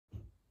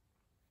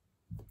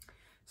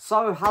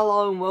So,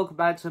 hello and welcome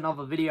back to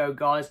another video,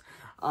 guys.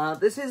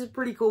 This is a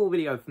pretty cool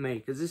video for me,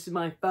 because this is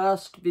my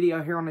first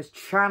video here on this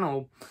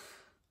channel,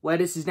 where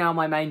this is now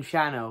my main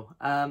channel.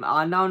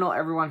 I know not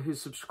everyone who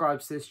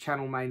subscribes to this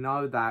channel may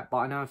know that, but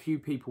I know a few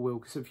people will,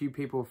 because a few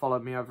people have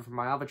followed me over from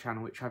my other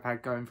channel, which I've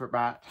had going for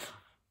about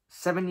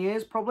 7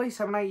 years, probably,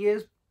 7-8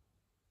 years,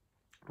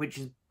 which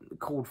is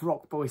called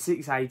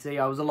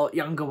Rockboy680. I was a lot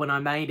younger when I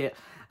made it,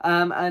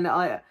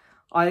 and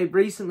I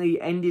recently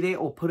ended it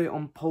or put it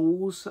on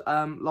pause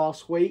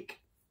last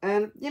week.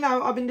 And, you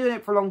know, I've been doing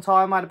it for a long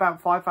time. I had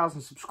about 5,000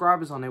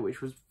 subscribers on it,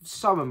 which was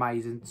so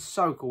amazing,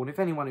 so cool. And if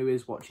anyone who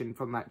is watching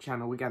from that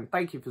channel, again,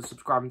 thank you for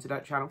subscribing to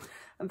that channel.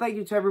 And thank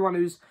you to everyone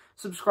who's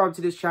subscribed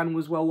to this channel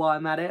as well while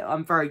I'm at it.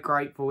 I'm very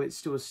grateful. It's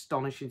still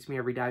astonishing to me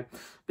every day.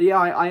 But yeah,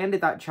 I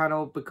ended that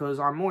channel because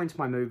I'm more into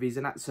my movies,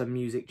 and that's a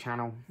music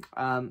channel.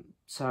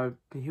 So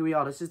here we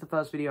are. This is the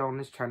first video on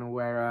this channel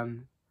where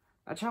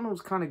that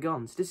channel's kind of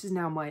gone. So this is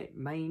now my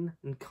main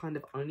and kind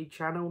of only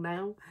channel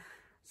now.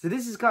 So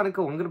this is kind of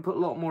cool. I'm going to put a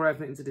lot more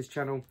effort into this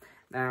channel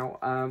now.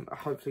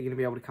 Hopefully going to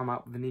be able to come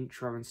up with an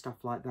intro and stuff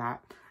like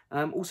that.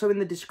 Also in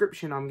the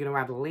description, I'm going to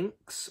add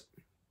links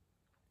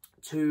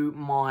to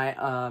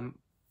my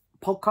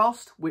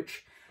podcast,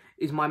 which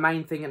is my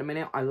main thing at the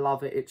minute. I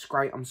love it. It's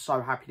great. I'm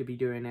so happy to be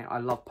doing it. I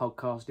love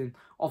podcasting.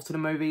 Off to the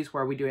Movies,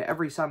 where we do it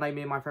every Sunday,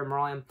 me and my friend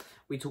Ryan.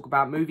 We talk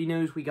about movie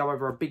news. We go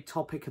over a big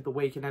topic of the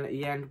week, and then at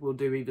the end, we'll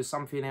do either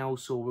something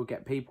else or we'll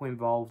get people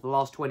involved. The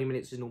last 20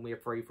 minutes is normally a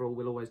free-for-all.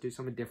 We'll always do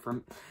something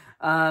different.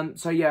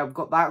 So yeah, I've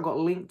got that. I've got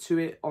a link to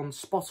it on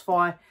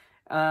Spotify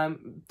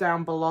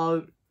down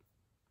below.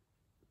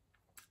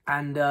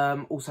 And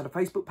also the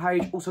Facebook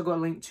page. Also got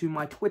a link to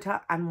my Twitter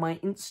and my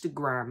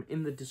Instagram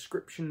in the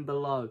description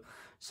below.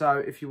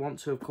 So if you want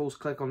to, of course,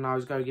 click on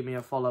those. Go give me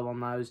a follow on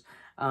those.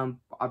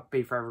 I'd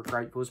be forever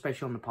grateful,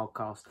 especially on the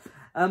podcast.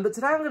 But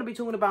today I'm going to be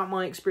talking about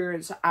my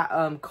experience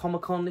at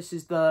Comic-Con. This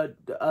is the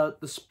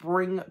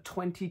spring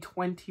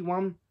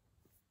 2021.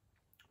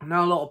 I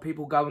know a lot of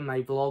people go and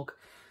they vlog.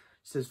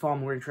 So there's far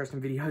more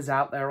interesting videos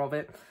out there of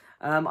it.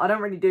 I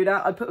don't really do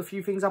that. I put a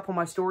few things up on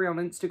my story on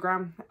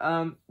Instagram.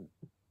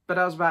 But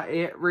that was about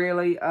it,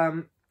 really.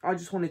 I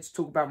just wanted to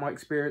talk about my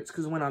experience,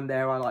 because when I'm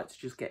there, I like to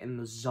just get in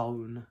the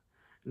zone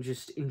and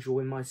just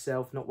enjoy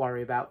myself, not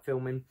worry about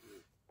filming.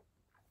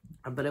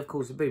 But of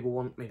course, if people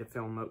want me to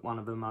film at one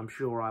of them, I'm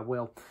sure I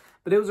will.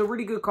 But it was a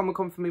really good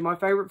Comic-Con for me. My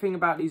favourite thing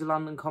about these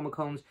London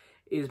Comic-Cons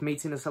is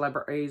meeting the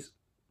celebrities.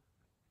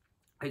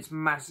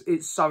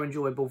 It's so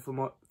enjoyable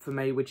for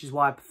me, which is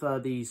why I prefer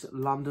these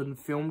London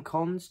film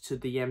cons to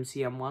the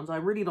MCM ones. I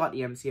really like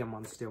the MCM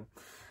ones still.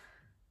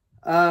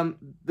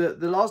 The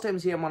last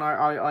MCM one,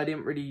 I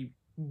didn't really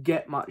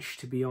get much,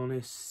 to be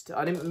honest.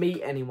 I didn't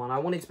meet anyone. I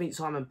wanted to meet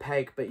Simon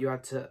Pegg, but you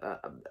had to,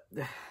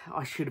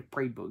 I should have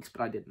pre-booked,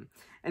 but I didn't.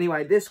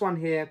 Anyway, this one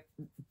here,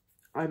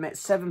 I met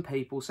 7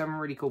 people, 7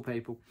 really cool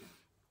people.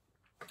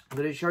 I'm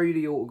going to show you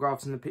the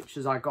autographs and the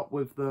pictures I got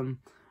with them.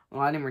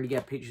 Well, I didn't really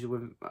get pictures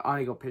with, I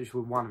only got pictures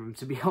with one of them,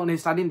 to be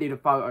honest. I didn't do the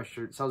photo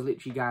shoot, so I was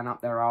literally going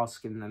up there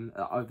asking them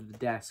over the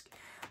desk.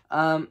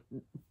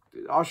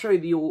 I'll show you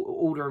the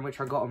order in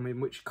which I got them in,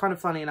 which, kind of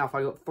funny enough,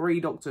 I got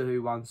 3 Doctor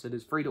Who ones, so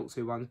there's 3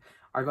 Doctor Who ones.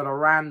 I got a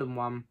random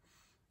one,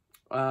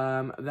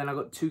 then I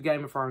got 2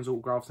 Game of Thrones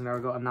autographs, and then I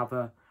got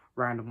another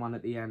random one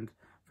at the end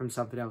from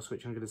something else,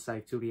 which I'm going to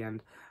save till the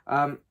end.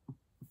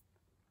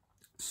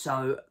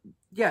 So,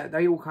 yeah,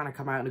 they all kind of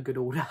come out in a good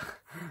order.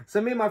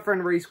 So me and my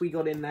friend Reese, we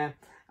got in there,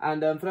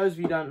 and for those of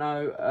you who don't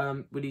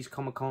know, with these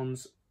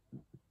Comic-Cons,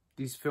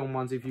 these film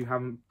ones, if you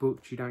haven't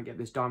booked, you don't get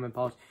this diamond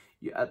pass.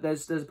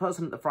 There's a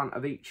person at the front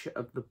of each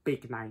of the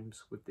big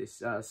names with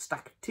this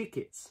stack of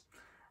tickets.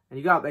 And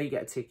you go up there, you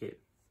get a ticket.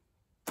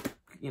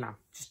 You know,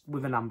 just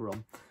with a number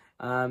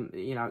on.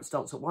 You know, it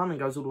starts at 1 and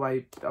goes all the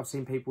way. I've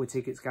seen people with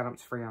tickets going up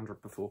to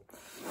 300 before.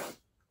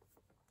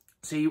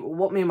 So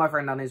what me and my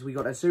friend done is we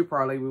got there super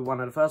early. We were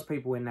one of the first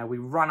people in there. We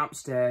run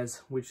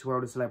upstairs, which is where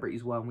all the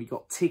celebrities were. And we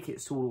got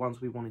tickets to all the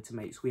ones we wanted to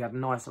meet. So we had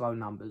nice low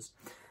numbers.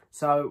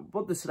 So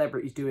what the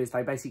celebrities do is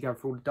they basically go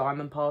for all the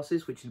diamond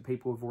passes, which the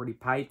people have already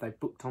paid, they've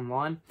booked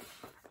online.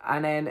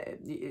 And then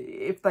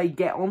if they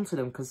get onto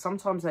them, because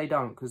sometimes they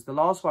don't, because the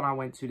last one I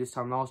went to this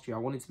time last year, I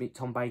wanted to meet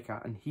Tom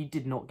Baker, and he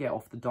did not get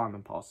off the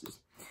diamond passes.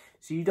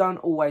 So they don't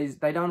always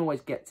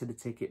get to the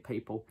ticket,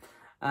 people.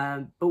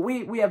 But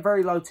we have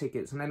very low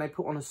tickets, and then they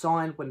put on a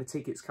sign when the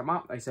tickets come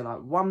up, they say like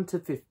 1 to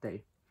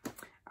 50.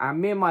 And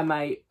me and my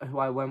mate, who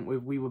I went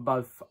with, we were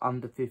both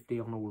under 50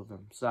 on all of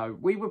them. So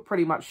we were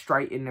pretty much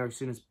straight in there as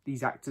soon as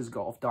these actors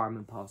got off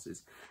diamond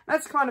passes.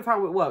 That's kind of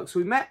how it works. So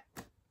we met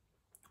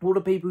all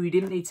the people who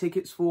didn't need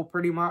tickets for,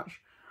 pretty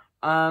much.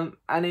 And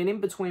then in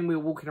between, we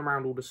were walking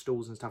around all the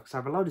stalls and stuff. Because I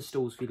have a load of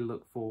stalls for you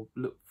to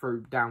look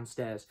through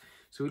downstairs.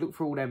 So we looked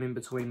for all them in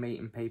between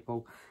meeting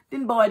people.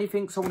 Didn't buy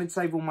anything, so I wanted to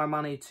save all my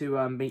money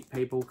to meet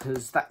people.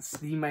 Because that's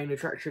the main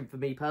attraction for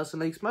me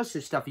personally. Because most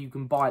of the stuff you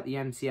can buy at the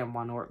MCM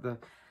one or at the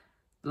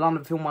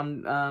London Film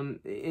one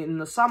in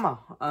the summer,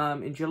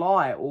 in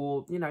July,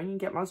 or, you know, you can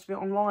get most of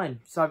it online.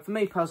 So for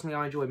me personally,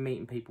 I enjoy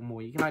meeting people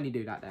more. You can only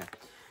do that there.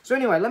 So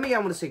anyway, let me get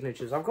on with the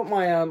signatures. I've got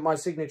my my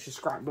signature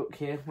scrapbook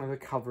here, where the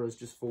cover has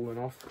just fallen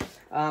off.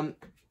 But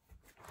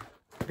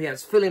yeah,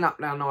 it's filling up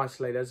now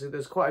nicely.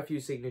 There's quite a few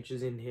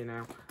signatures in here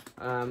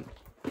now.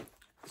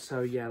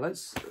 So yeah,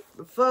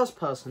 the first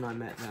person I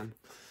met then.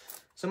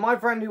 So my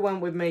friend who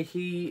went with me,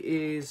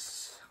 he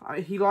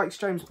likes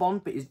James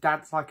Bond, but his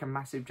dad's like a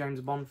massive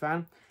James Bond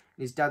fan.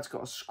 His dad's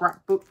got a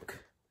scrapbook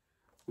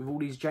with all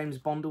these James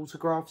Bond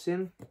autographs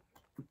in.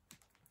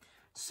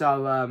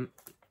 So,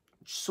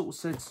 sort of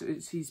said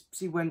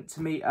he went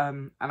to meet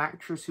an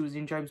actress who was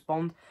in James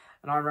Bond,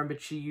 and I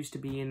remembered she used to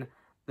be in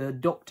the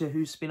Doctor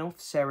Who spin-off,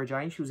 Sarah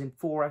Jane. She was in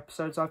 4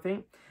 episodes, I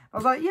think. I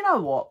was like, you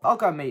know what, I'll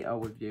go meet her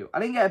with you. I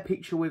didn't get a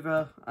picture with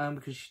her,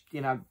 because, she,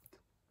 you know,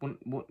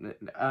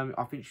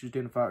 I think she was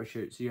doing a photo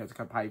shoot, so you had to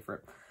go pay for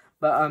it.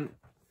 But,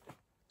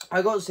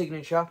 I got a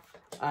signature,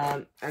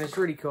 and it's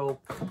really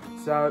cool.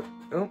 So,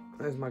 oh,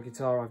 there's my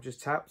guitar I've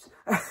just tapped.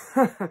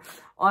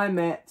 I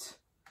met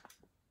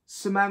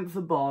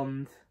Samantha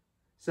Bond.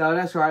 So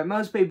that's right,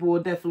 most people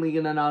are definitely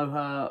going to know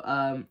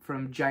her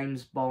from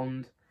James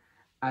Bond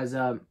as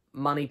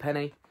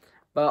Moneypenny.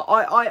 But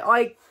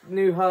I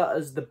knew her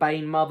as the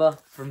Bane mother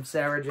from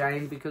Sarah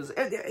Jane, because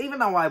even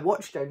though I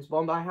watched James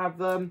Bond, I have,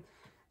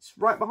 it's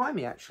right behind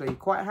me actually,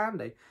 quite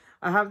handy.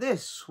 I have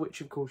this, which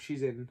of course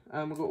she's in.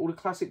 We've got all the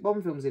classic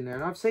Bond films in there,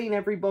 and I've seen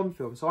every Bond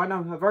film, so I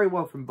know her very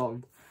well from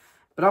Bond.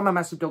 But I'm a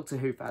massive Doctor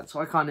Who fan,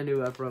 so I kind of knew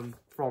her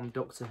from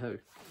Doctor Who.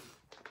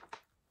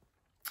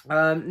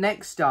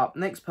 Next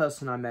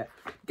person I met.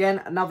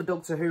 Again, another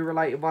Doctor Who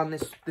related one.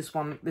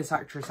 This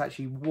actress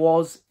actually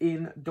was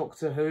in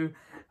Doctor Who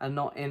and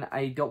not in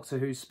a Doctor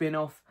Who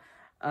spin-off.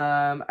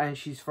 And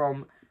she's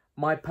from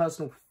my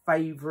personal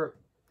favourite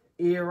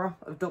era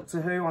of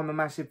Doctor Who. I'm a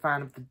massive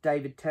fan of the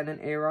David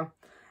Tennant era.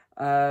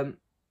 I've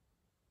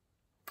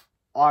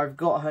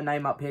got her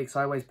name up here because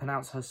I always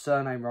pronounce her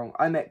surname wrong.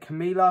 I met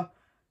Camila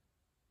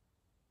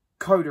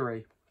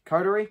Coduri.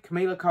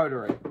 Camila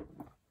Coduri.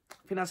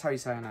 I think that's how you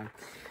say her name.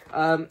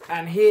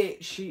 And here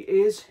she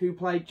is, who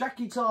played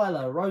Jackie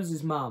Tyler,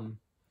 Rose's mum.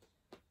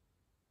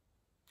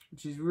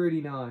 Which is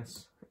really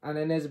nice. And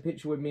then there's a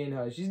picture with me and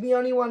her. She's the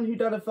only one who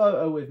done a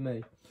photo with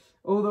me.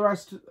 All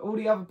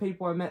the other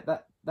people I met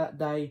that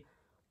day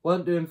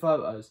weren't doing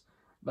photos.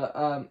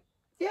 But,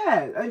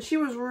 yeah, and she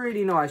was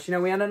really nice. You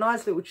know, we had a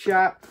nice little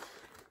chat.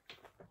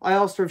 I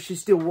asked her if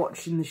she's still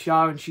watching the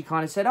show, and she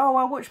kind of said, oh,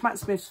 I watched Matt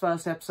Smith's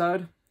first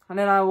episode. And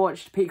then I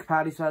watched Peter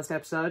Capaldi's first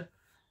episode.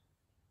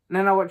 And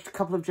then I watched a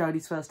couple of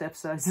Jodie's first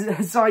episodes.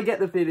 So I get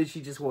the feeling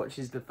she just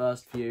watches the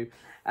first few.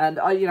 And,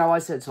 I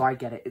said, so I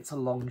get it. It's a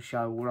long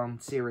show. We're on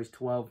series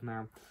 12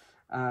 now.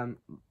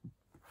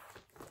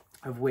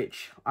 Of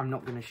which I'm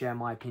not going to share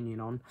my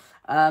opinion on.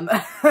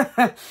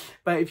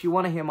 But if you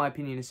want to hear my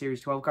opinion of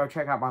series 12, go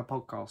check out my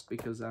podcast.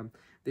 Because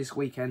this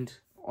weekend,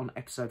 on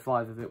episode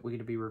 5 of it, we're going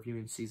to be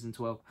reviewing season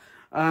 12.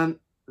 But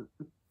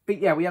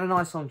yeah, we had a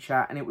nice long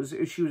chat.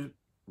 And she was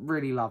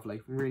really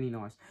lovely, really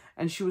nice.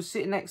 And she was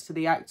sitting next to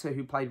the actor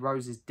who played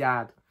Rose's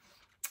dad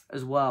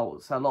as well.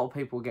 So a lot of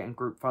people were getting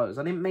group photos.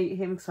 I didn't meet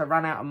him because I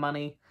ran out of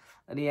money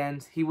at the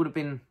end. He would have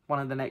been one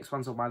of the next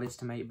ones on my list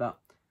to meet, but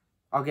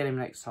I'll get him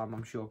next time,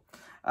 I'm sure.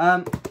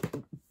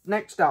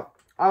 Next up,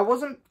 I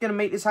wasn't going to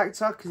meet this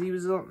actor because he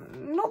was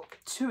not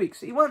too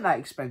he weren't that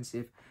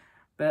expensive.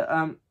 But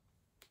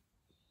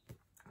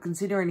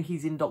considering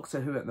he's in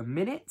Doctor Who at the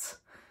minute,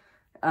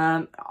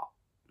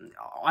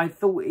 I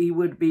thought he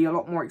would be a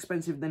lot more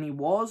expensive than he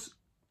was,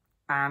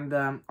 and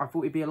I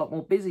thought he'd be a lot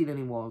more busy than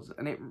he was,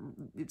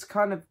 and it's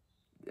kind of,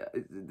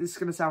 this is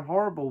going to sound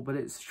horrible, but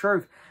it's the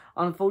truth.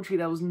 Unfortunately,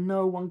 there was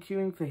no one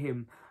queuing for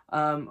him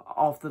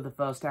after the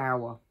first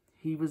hour.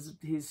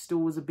 His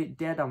stall was a bit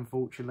dead,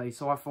 unfortunately,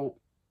 so I thought,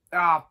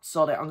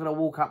 sod it, I'm going to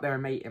walk up there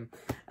and meet him.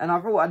 And I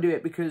thought I'd do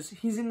it because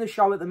he's in the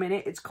show at the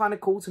minute. It's kind of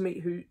cool to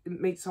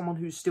meet someone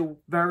who's still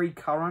very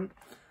current.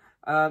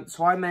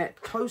 So I met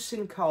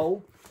Tosin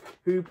Cole,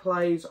 who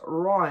plays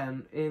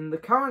Ryan in the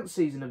current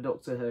season of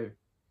Doctor Who.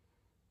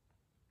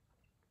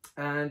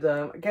 And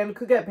again,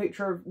 could get a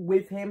picture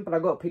with him, but I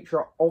got a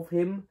picture of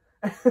him.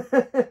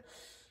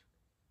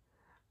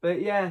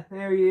 But yeah,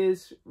 there he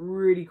is.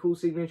 Really cool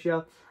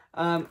signature.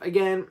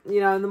 Again,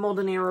 in the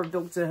modern era of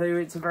Doctor Who,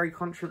 it's a very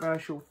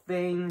controversial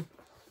thing.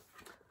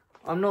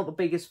 I'm not the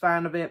biggest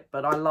fan of it,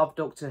 but I love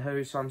Doctor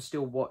Who, so I'm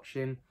still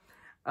watching.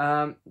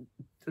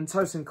 And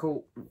Tosin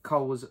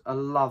Cole was a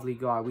lovely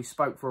guy. We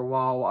spoke for a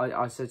while.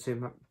 I said to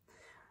him,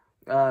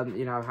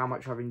 how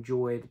much I've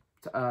enjoyed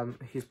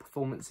his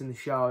performance in the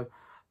show.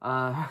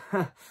 I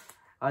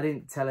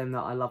didn't tell him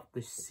that I loved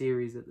this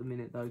series at the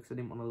minute, though, because I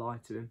didn't want to lie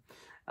to him.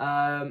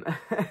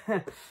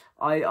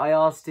 I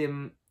asked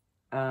him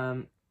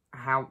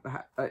how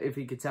if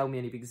he could tell me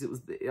anything, because it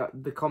was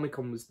the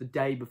Comic-Con was the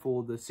day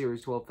before the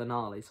Series 12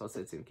 finale. So I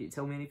said to him, can you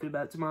tell me anything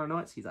about tomorrow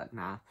night? He's like,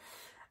 nah.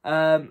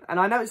 And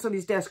I noticed on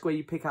his desk where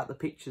you pick out the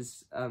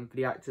pictures for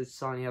the actors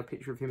signing a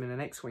picture of him in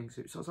an X-Wing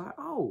suit. So I was like,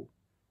 oh,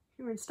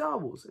 you're in Star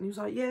Wars. And he was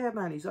like, yeah,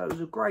 man. He's like, it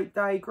was a great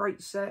day,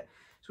 great set.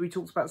 So we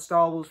talked about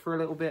Star Wars for a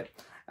little bit.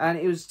 And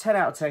it was 10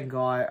 out of 10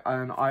 guy.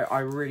 And I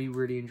really,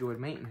 really enjoyed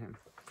meeting him.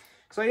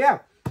 So yeah,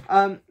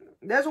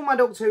 There's all my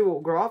Doctor Who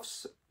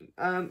autographs.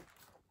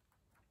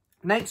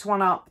 Next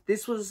one up,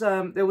 this was,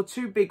 there were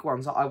two big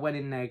ones that I went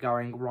in there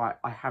going, right,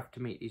 I have to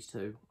meet these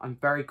two. I'm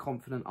very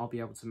confident I'll be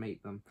able to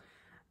meet them.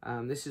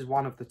 This is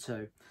one of the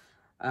two.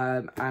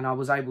 And I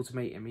was able to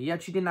meet him. He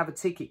actually didn't have a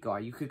ticket guy.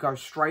 You could go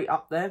straight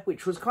up there,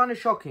 which was kind of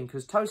shocking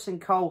because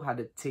Tosin Cole had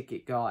a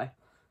ticket guy.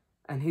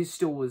 And his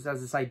stall was,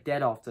 as I say,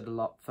 dead after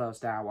the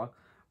first hour.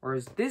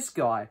 Whereas this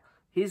guy,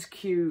 his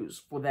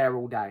queues were there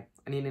all day.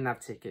 And he didn't have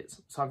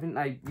tickets. So I think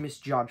they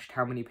misjudged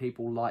how many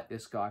people like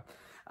this guy.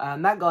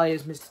 That guy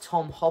is Mr.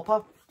 Tom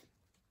Hopper,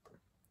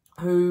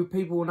 who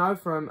people will know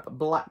from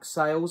Black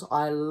Sails.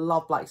 I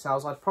love Black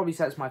Sails. I'd probably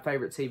say it's my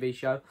favourite TV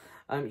show.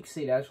 You can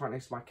see there, it's right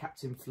next to my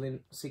Captain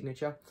Flint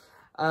signature.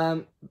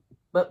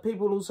 But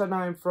people also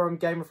know him from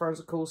Game of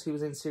Thrones, of course. He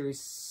was in Series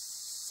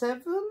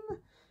 7?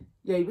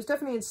 Yeah, he was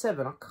definitely in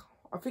 7.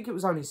 I think it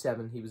was only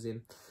 7 he was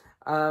in.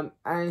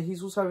 And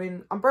he's also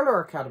in Umbrella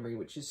Academy,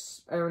 which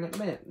is airing at the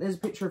minute. There's a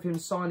picture of him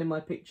signing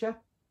my picture.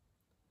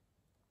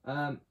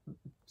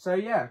 So,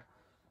 yeah.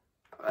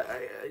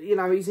 You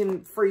know, he's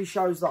in 3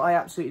 shows that I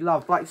absolutely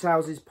love. Black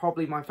Sails is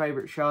probably my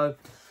favourite show.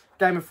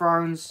 Game of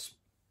Thrones,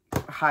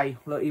 hey,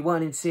 look, he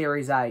weren't in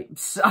Series 8.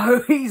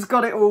 So, he's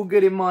got it all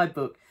good in my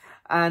book.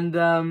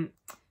 And,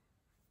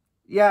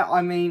 yeah,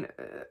 I mean,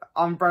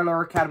 Umbrella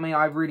Academy,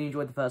 I really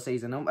enjoyed the first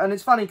season. And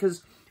it's funny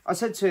because I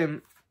said to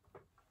him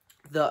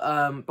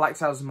that Black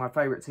Sails is my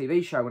favourite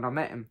TV show when I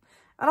met him.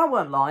 And I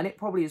weren't lying, it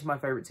probably is my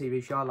favourite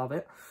TV show, I love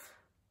it.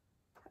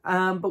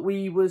 But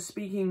we were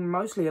speaking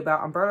mostly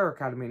about Umbrella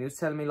Academy, and he was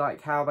telling me,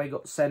 like, how they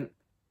got sent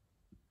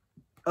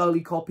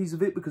early copies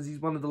of it because he's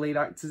one of the lead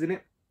actors in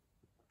it.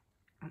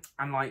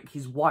 And, like,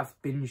 his wife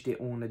binged it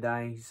all in a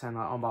day. He's saying,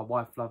 like, oh, my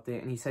wife loved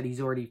it. And he said he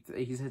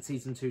said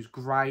season 2's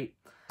great.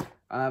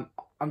 I'm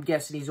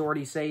guessing he's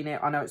already seen it.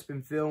 I know it's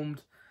been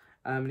filmed.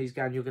 And he's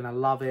going, you're going to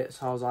love it.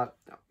 So I was like,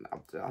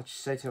 I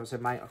just said to him, I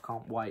said, mate, I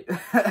can't wait.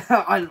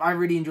 I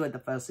really enjoyed the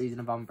first season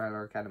of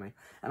Umbrella Academy.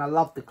 And I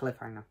loved the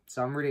cliffhanger.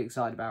 So I'm really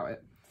excited about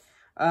it.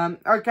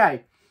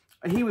 Okay,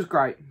 he was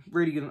great.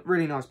 Really good,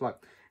 really nice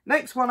bloke.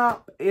 Next one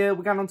up, we're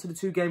going on to the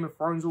 2 Game of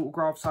Thrones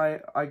autographs I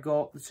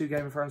got, the 2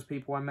 Game of Thrones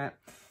people I met.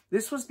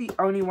 This was the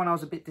only one I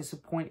was a bit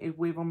disappointed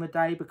with on the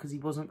day because he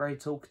wasn't very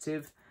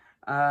talkative.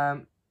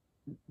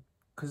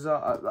 Because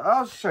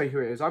I'll show you who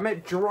it is. I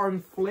met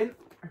Jerome Flint,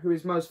 who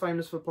is most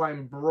famous for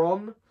playing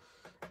Bronn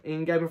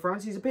in Game of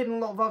Thrones. He's appeared in a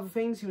lot of other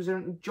things. He was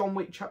in John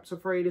Wick Chapter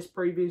 3 this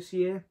previous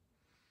year.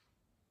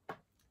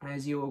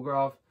 There's the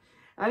autograph.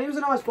 And he was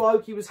a nice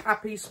bloke. He was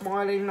happy,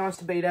 smiling, nice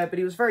to be there. But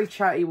he was very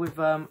chatty with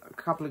a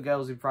couple of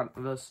girls in front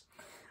of us.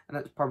 And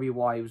that's probably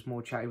why he was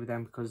more chatty with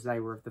them, because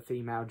they were of the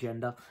female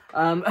gender.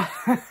 But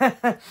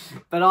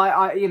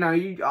you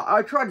know,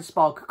 I tried to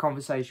spark a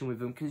conversation with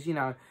them because, you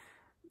know,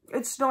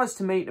 it's nice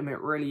to meet them. It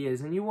really is.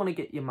 And you want to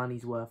get your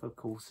money's worth, of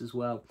course, as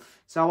well.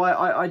 So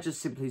I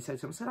just simply said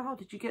to him, I said, oh,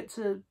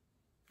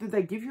 did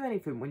they give you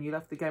anything when you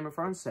left the Game of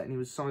Thrones set? And he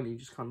was signing. He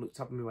just kind of looked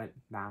up at me and went,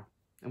 nah.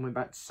 And went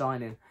back to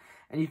signing.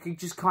 And you could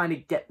just kind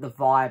of get the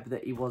vibe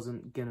that he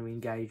wasn't going to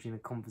engage in a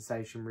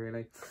conversation,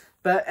 really.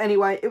 But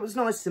anyway, it was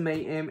nice to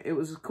meet him. It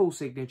was a cool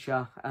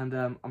signature. And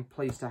I'm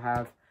pleased to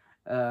have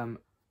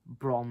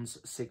Bronn's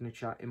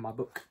signature in my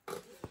book.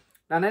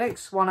 Now, the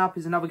next one up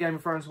is another Game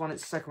of Thrones one.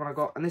 It's the second one I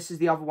got. And this is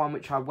the other one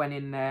which I went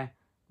in there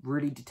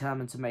really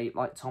determined to meet,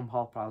 like Tom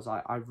Hopper. I was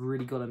like, I've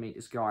really got to meet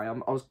this guy.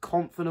 I was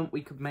confident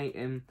we could meet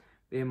him,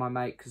 being my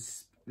mate,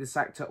 because this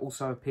actor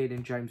also appeared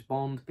in James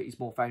Bond, but he's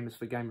more famous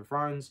for Game of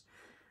Thrones.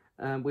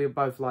 We were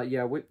both like,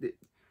 yeah, we're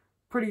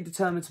pretty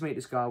determined to meet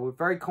this guy. We're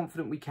very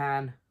confident we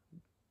can.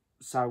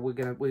 So we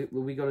got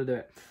to do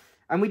it.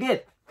 And we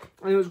did.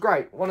 And it was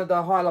great. One of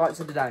the highlights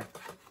of the day.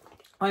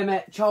 I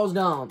met Charles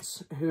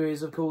Dance, who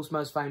is, of course,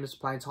 most famous for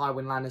playing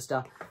Tywin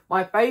Lannister.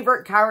 My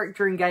favourite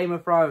character in Game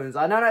of Thrones.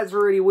 I know that's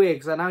really weird,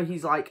 because I know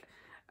he's, like,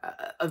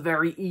 a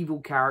very evil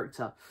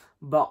character.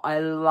 But I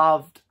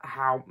loved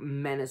how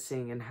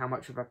menacing and how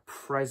much of a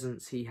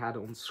presence he had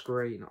on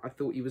screen. I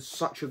thought he was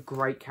such a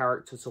great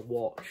character to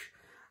watch.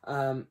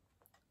 And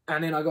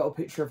then I got a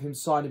picture of him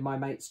signing my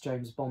mate's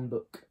James Bond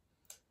book.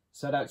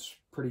 So that's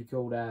pretty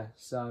cool there.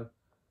 So,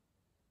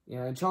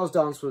 yeah, and Charles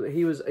Dance,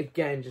 he was,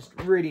 again, just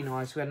really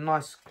nice. We had a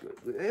nice,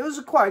 it was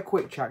quite a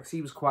quick chat because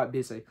he was quite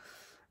busy.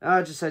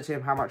 I just said to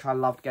him how much I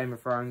loved Game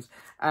of Thrones.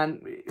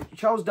 And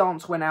Charles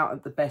Dance went out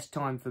at the best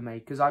time for me,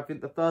 because I think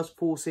the first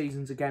 4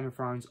 seasons of Game of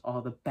Thrones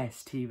are the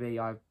best TV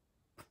I've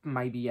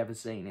maybe ever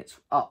seen. It's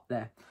up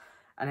there.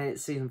 And then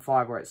it's season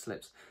 5 where it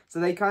slips. So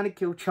they kind of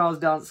killed Charles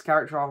Dance's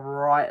character off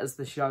right as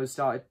the show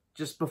started,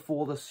 just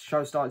before the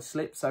show started to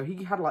slip. So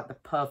he had like the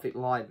perfect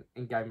line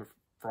in Game of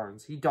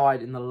Thrones. He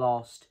died in the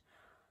last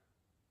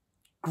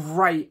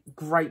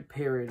great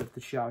period of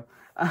the show.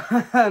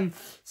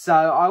 So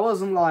I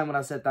wasn't lying when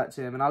I said that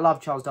to him. And I love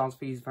Charles Dance.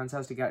 He's a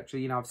fantastic actor.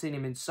 You know, I've seen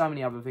him in so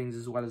many other things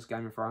as well as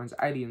Game of Thrones.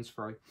 Aliens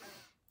 3.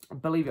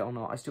 Believe it or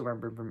not, I still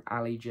remember him from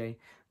Ali G.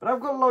 But I've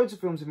got loads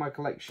of films in my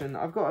collection.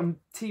 I've got a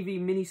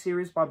TV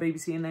miniseries by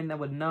BBC, and then there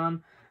were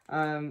none.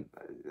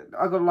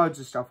 I've got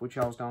loads of stuff with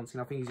Charles Dance, and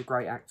I think he's a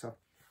great actor.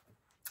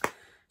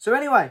 So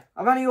anyway,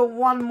 I've only got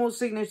one more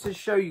signature to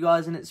show you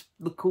guys, and it's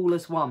the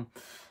coolest one.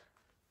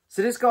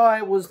 So this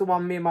guy was the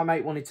one me and my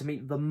mate wanted to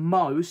meet the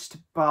most,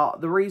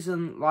 but the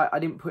reason like I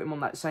didn't put him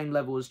on that same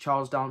level as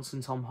Charles Dance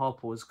and Tom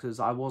Hopper was because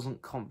I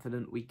wasn't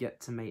confident we'd get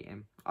to meet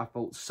him. I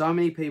thought so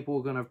many people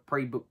were going to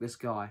pre-book this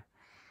guy.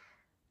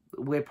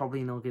 We're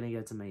probably not going to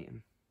get to meet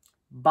him.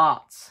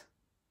 But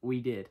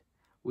we did.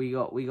 We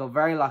got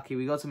very lucky.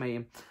 We got to meet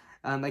him.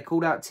 And they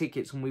called out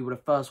tickets and we were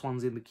the first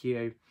ones in the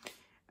queue.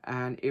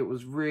 And it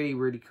was really,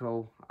 really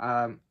cool.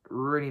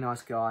 Really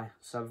nice guy.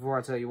 So before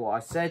I tell you what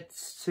I said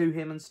to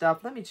him and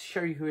stuff, let me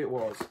show you who it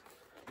was.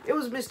 It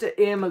was Mr.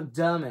 Ian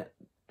McDiarmid,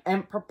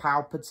 Emperor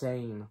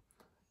Palpatine,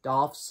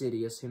 Darth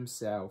Sidious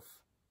himself.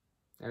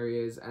 There he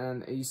is.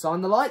 And he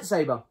signed the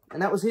lightsaber.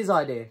 And that was his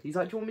idea. He's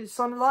like, do you want me to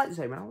sign the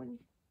lightsaber? And I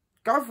went,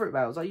 go for it,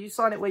 Bell. I was like, you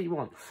sign it where you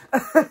want.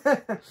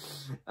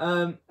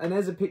 And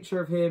there's a picture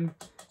of him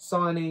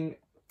signing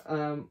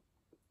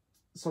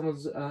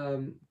someone's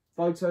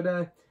photo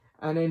there.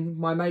 And then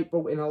my mate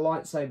brought in a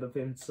lightsaber for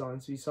him to sign.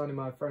 So he's signing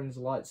my friend's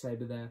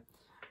lightsaber there.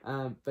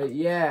 But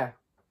yeah,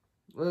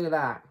 look at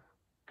that.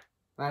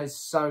 That is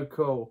so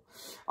cool.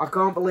 I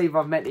can't believe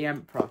I've met the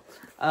Emperor.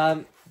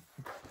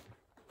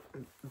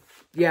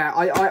 Yeah,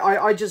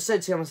 I just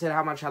said to him, I said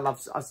how much I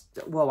love...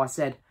 I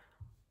said,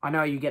 I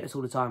know you get this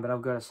all the time, but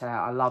I've got to say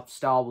I love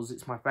Star Wars.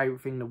 It's my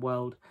favourite thing in the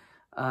world.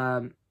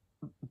 I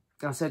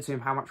said to him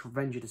how much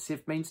Revenge of the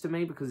Sith means to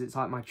me because it's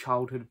like my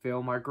childhood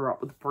film. I grew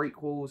up with the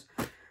prequels.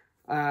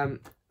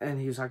 And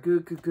he was like,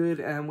 good.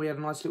 And we had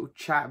a nice little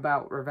chat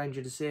about Revenge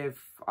of the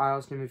Sith. I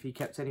asked him if he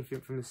kept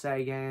anything from the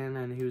Sagan,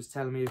 and he was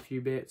telling me a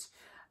few bits.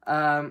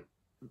 Then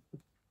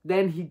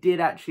he did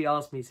actually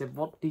ask me, he said,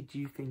 what did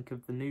you think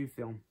of the new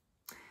film?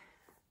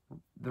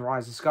 The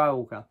Rise of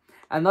Skywalker.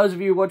 And those of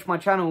you who watch my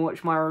channel,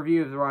 watch my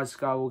review of The Rise of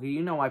Skywalker,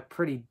 you know I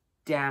pretty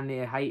damn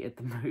near hated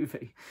the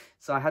movie.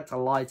 So I had to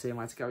lie to him.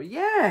 I had to go,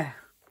 yeah,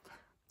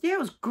 it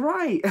was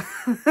great.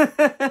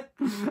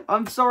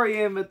 I'm sorry,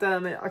 Ian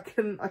McDiarmid.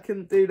 I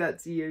couldn't do that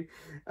to you.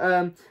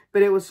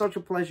 But it was such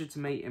a pleasure to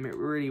meet him. It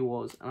really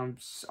was.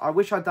 And I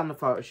wish I'd done the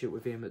photo shoot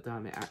with Ian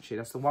McDiarmid, actually.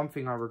 That's the one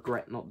thing I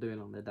regret not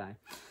doing on the day.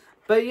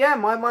 But yeah,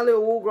 my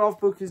little autograph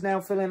book is now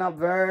filling up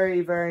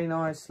very, very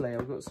nicely.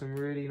 I've got some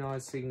really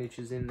nice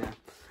signatures in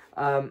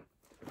there.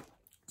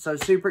 So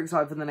super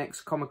excited for the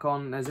next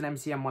Comic-Con. There's an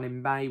MCM one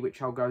in May,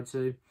 which I'll go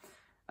to.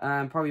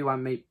 Probably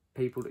won't meet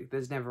people.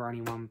 There's never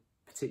anyone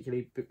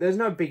particularly... There's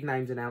no big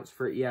names announced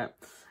for it yet.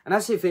 And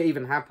that's if it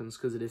even happens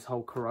because of this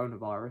whole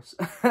coronavirus.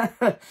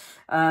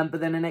 But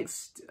then the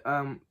next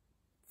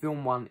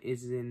film one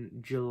is in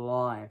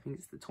July. I think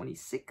it's the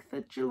 26th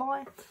of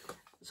July.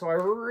 So I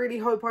really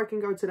hope I can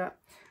go to that.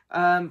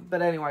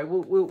 But anyway,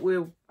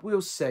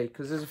 we'll see,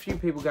 because there's a few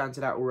people going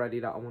to that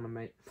already that I want to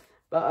meet.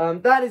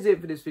 But that is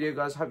it for this video,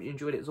 guys. Hope you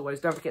enjoyed it as always.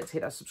 Don't forget to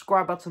hit that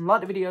subscribe button,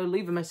 like the video,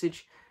 leave a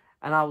message,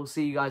 and I will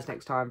see you guys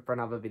next time for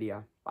another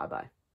video. Bye bye.